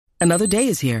Another day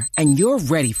is here, and you're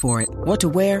ready for it. What to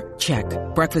wear? Check.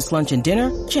 Breakfast, lunch, and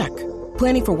dinner? Check.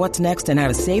 Planning for what's next and how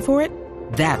to save for it?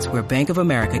 That's where Bank of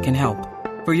America can help.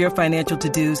 For your financial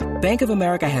to-dos, Bank of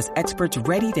America has experts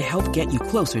ready to help get you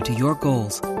closer to your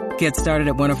goals. Get started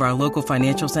at one of our local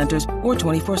financial centers or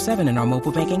 24/7 in our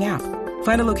mobile banking app.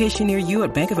 Find a location near you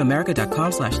at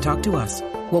bankofamerica.com/talktous.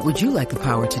 What would you like the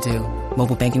power to do?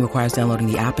 Mobile banking requires downloading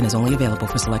the app and is only available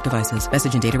for select devices.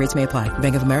 Message and data rates may apply.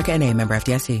 Bank of America N.A., member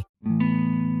FDIC.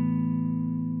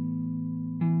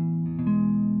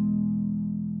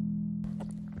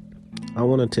 I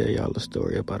want to tell y'all a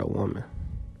story about a woman.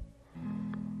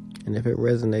 And if it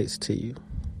resonates to you,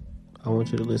 I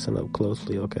want you to listen up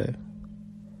closely, okay?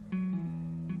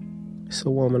 It's a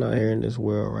woman out here in this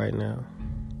world right now.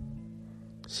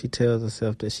 She tells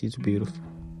herself that she's beautiful.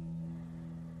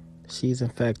 She's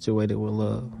infatuated with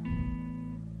love.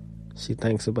 She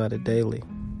thinks about it daily.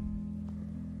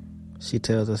 She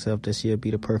tells herself that she'll be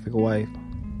the perfect wife.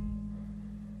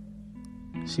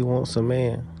 She wants a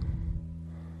man.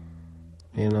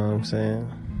 You know what I'm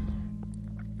saying?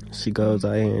 She goes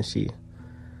out here and she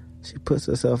puts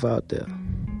herself out there.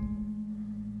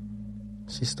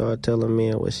 She starts telling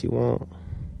men what she wants.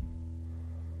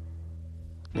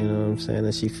 You know what I'm saying?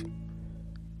 And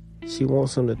she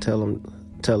wants them to tell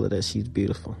her that she's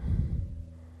beautiful.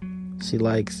 She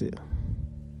likes it.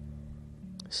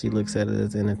 She looks at it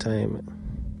as entertainment.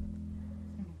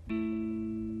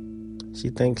 She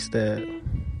thinks that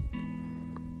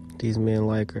these men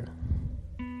like her.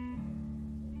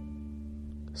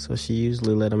 So she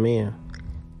usually let them in.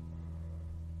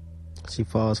 She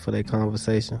falls for their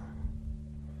conversation.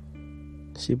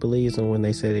 She believes them when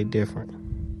they say they're different.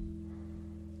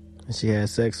 And she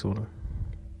has sex with them.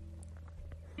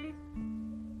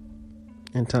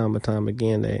 And time and time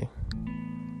again,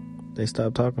 they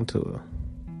stop talking to her.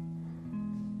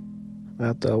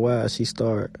 After a while, she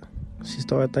started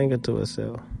thinking to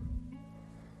herself,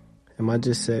 am I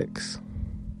just sex?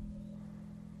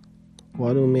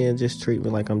 Why do men just treat me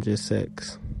like I'm just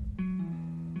sex?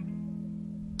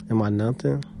 Am I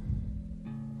nothing?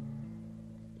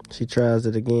 She tries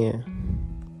it again,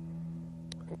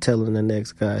 telling the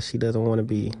next guy she doesn't want to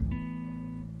be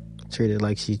treated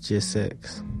like she's just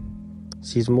sex.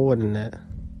 She's more than that.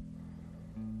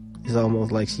 It's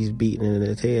almost like she's beating it in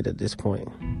his head at this point.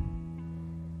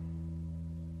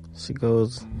 She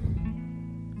goes,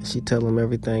 she tells him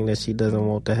everything that she doesn't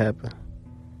want to happen.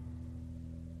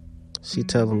 She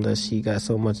tells him that she got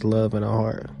so much love in her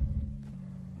heart.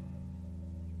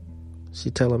 She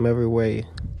tells him every way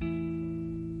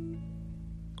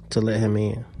to let him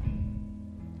in.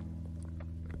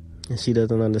 And she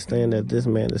doesn't understand that this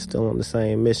man is still on the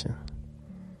same mission.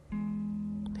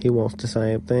 He wants the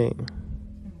same thing.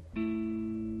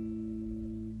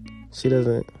 She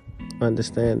doesn't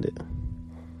understand it.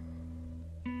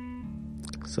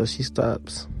 So she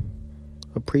stops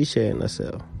appreciating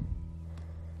herself.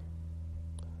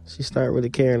 She starts really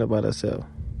caring about herself.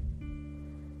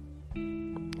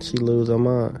 She loses her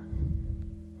mind.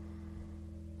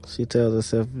 She tells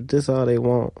herself, if this is all they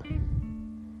want,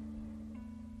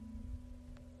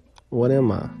 what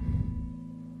am I?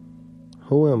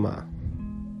 Who am I?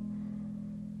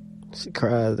 She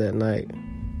cries that night.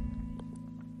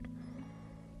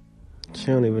 She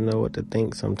don't even know what to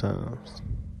think sometimes.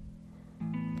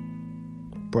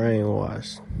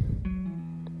 Brainwashed.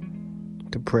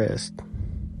 Depressed.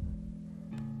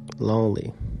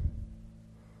 Lonely.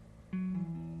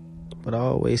 But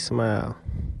always smile.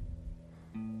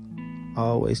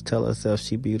 Always tell herself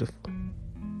she's beautiful.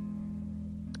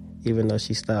 Even though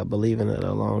she stopped believing it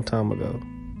a long time ago.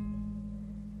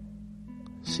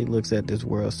 She looks at this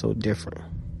world so different.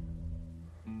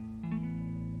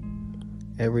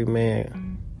 Every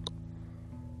man,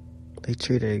 they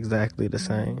treat her exactly the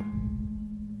same.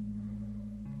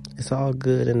 It's all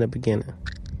good in the beginning.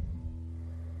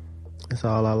 It's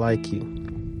all I like you.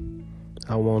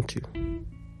 I want you.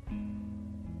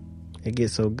 It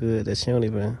gets so good that she don't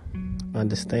even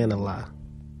understand a lie.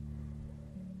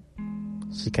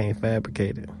 She can't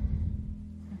fabricate it.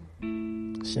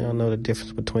 She don't know the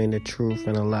difference between the truth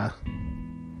and a lie.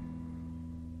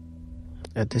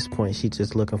 At this point, she's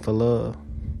just looking for love.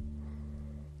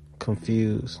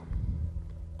 Confused.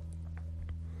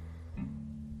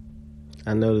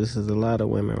 I know this is a lot of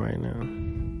women right now.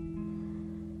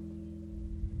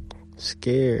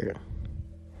 Scared.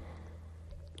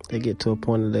 They get to a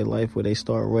point in their life where they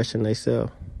start rushing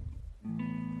themselves.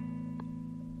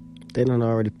 They done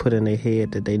already put in their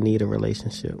head that they need a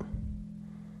relationship.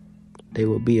 They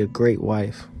will be a great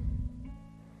wife.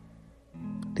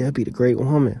 They'll be the great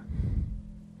woman.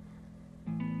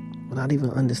 without even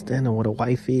understanding what a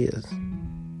wife is,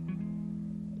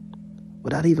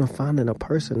 without even finding a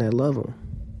person that love them.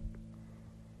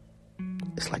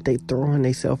 It's like they throwing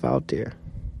themselves out there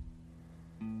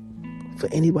for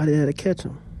anybody that'll catch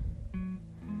them,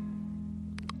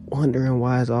 wondering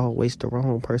why it's always the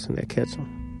wrong person that catch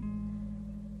them.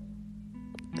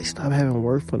 They stop having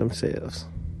worth for themselves.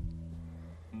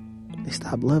 They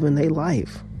stop loving their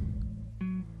life.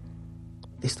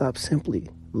 They stop simply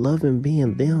loving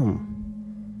being them.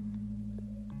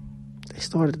 They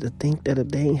started to think that if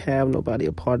they ain't have nobody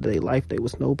a part of their life, they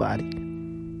was nobody.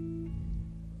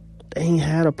 They ain't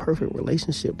had a perfect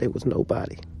relationship, they was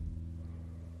nobody.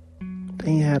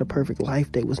 They ain't had a perfect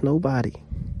life, they was nobody.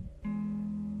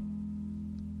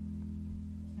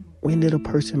 When did a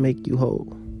person make you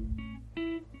whole?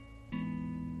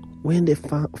 When did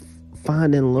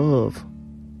finding love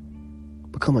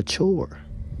become a chore?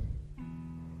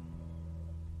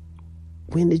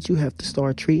 When did you have to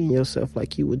start treating yourself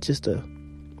like you were just a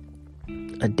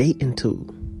dating tool?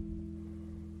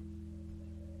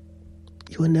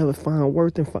 You would never find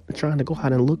worth in trying to go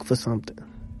out and look for something.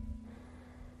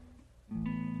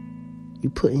 You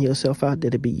putting yourself out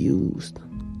there to be used,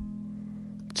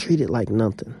 treated like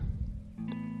nothing.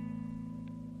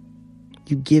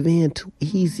 You give in too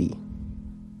easy.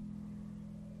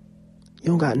 You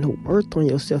don't got no worth on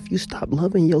yourself. You stop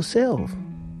loving yourself.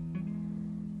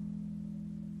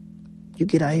 You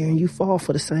get out here and you fall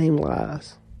for the same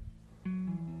lies.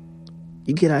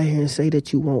 You get out here and say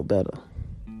that you want better.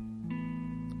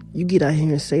 You get out here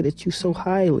and say that you so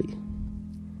highly.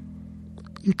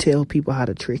 You tell people how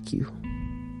to trick you.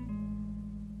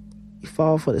 You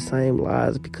fall for the same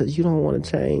lies because you don't want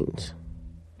to change.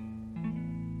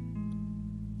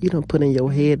 You done put in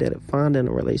your head that finding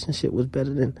a relationship was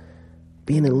better than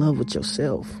being in love with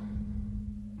yourself.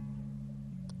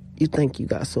 You think you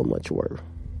got so much worth.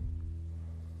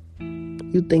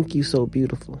 You think you so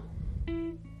beautiful.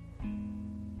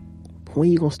 But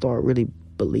when you gonna start really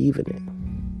believing it?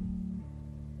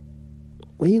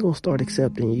 When you gonna start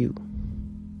accepting you?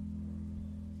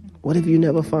 What if you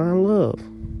never find love?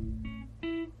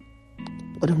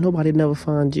 What if nobody never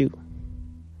finds you?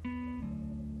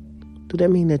 Do that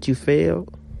mean that you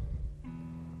failed?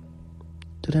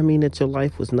 Do that mean that your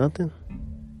life was nothing?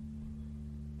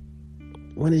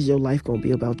 When is your life gonna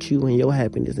be about you and your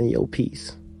happiness and your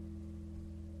peace?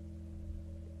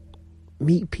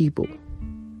 Meet people.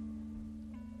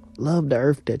 Love the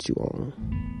earth that you own.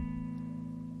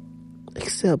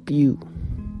 Accept you.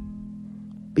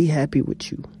 Be happy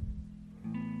with you.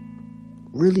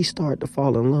 Really start to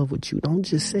fall in love with you. Don't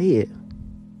just say it.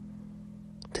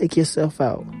 Take yourself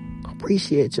out.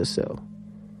 Appreciate yourself.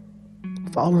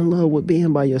 Fall in love with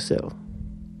being by yourself.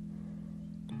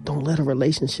 Don't let a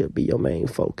relationship be your main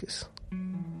focus.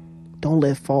 Don't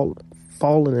let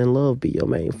falling in love be your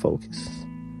main focus.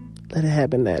 Let it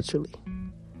happen naturally.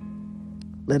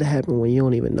 Let it happen when you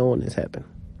don't even know when it's happened.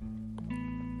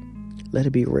 Let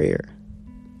it be rare.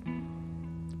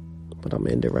 But I'm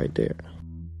gonna end it right there.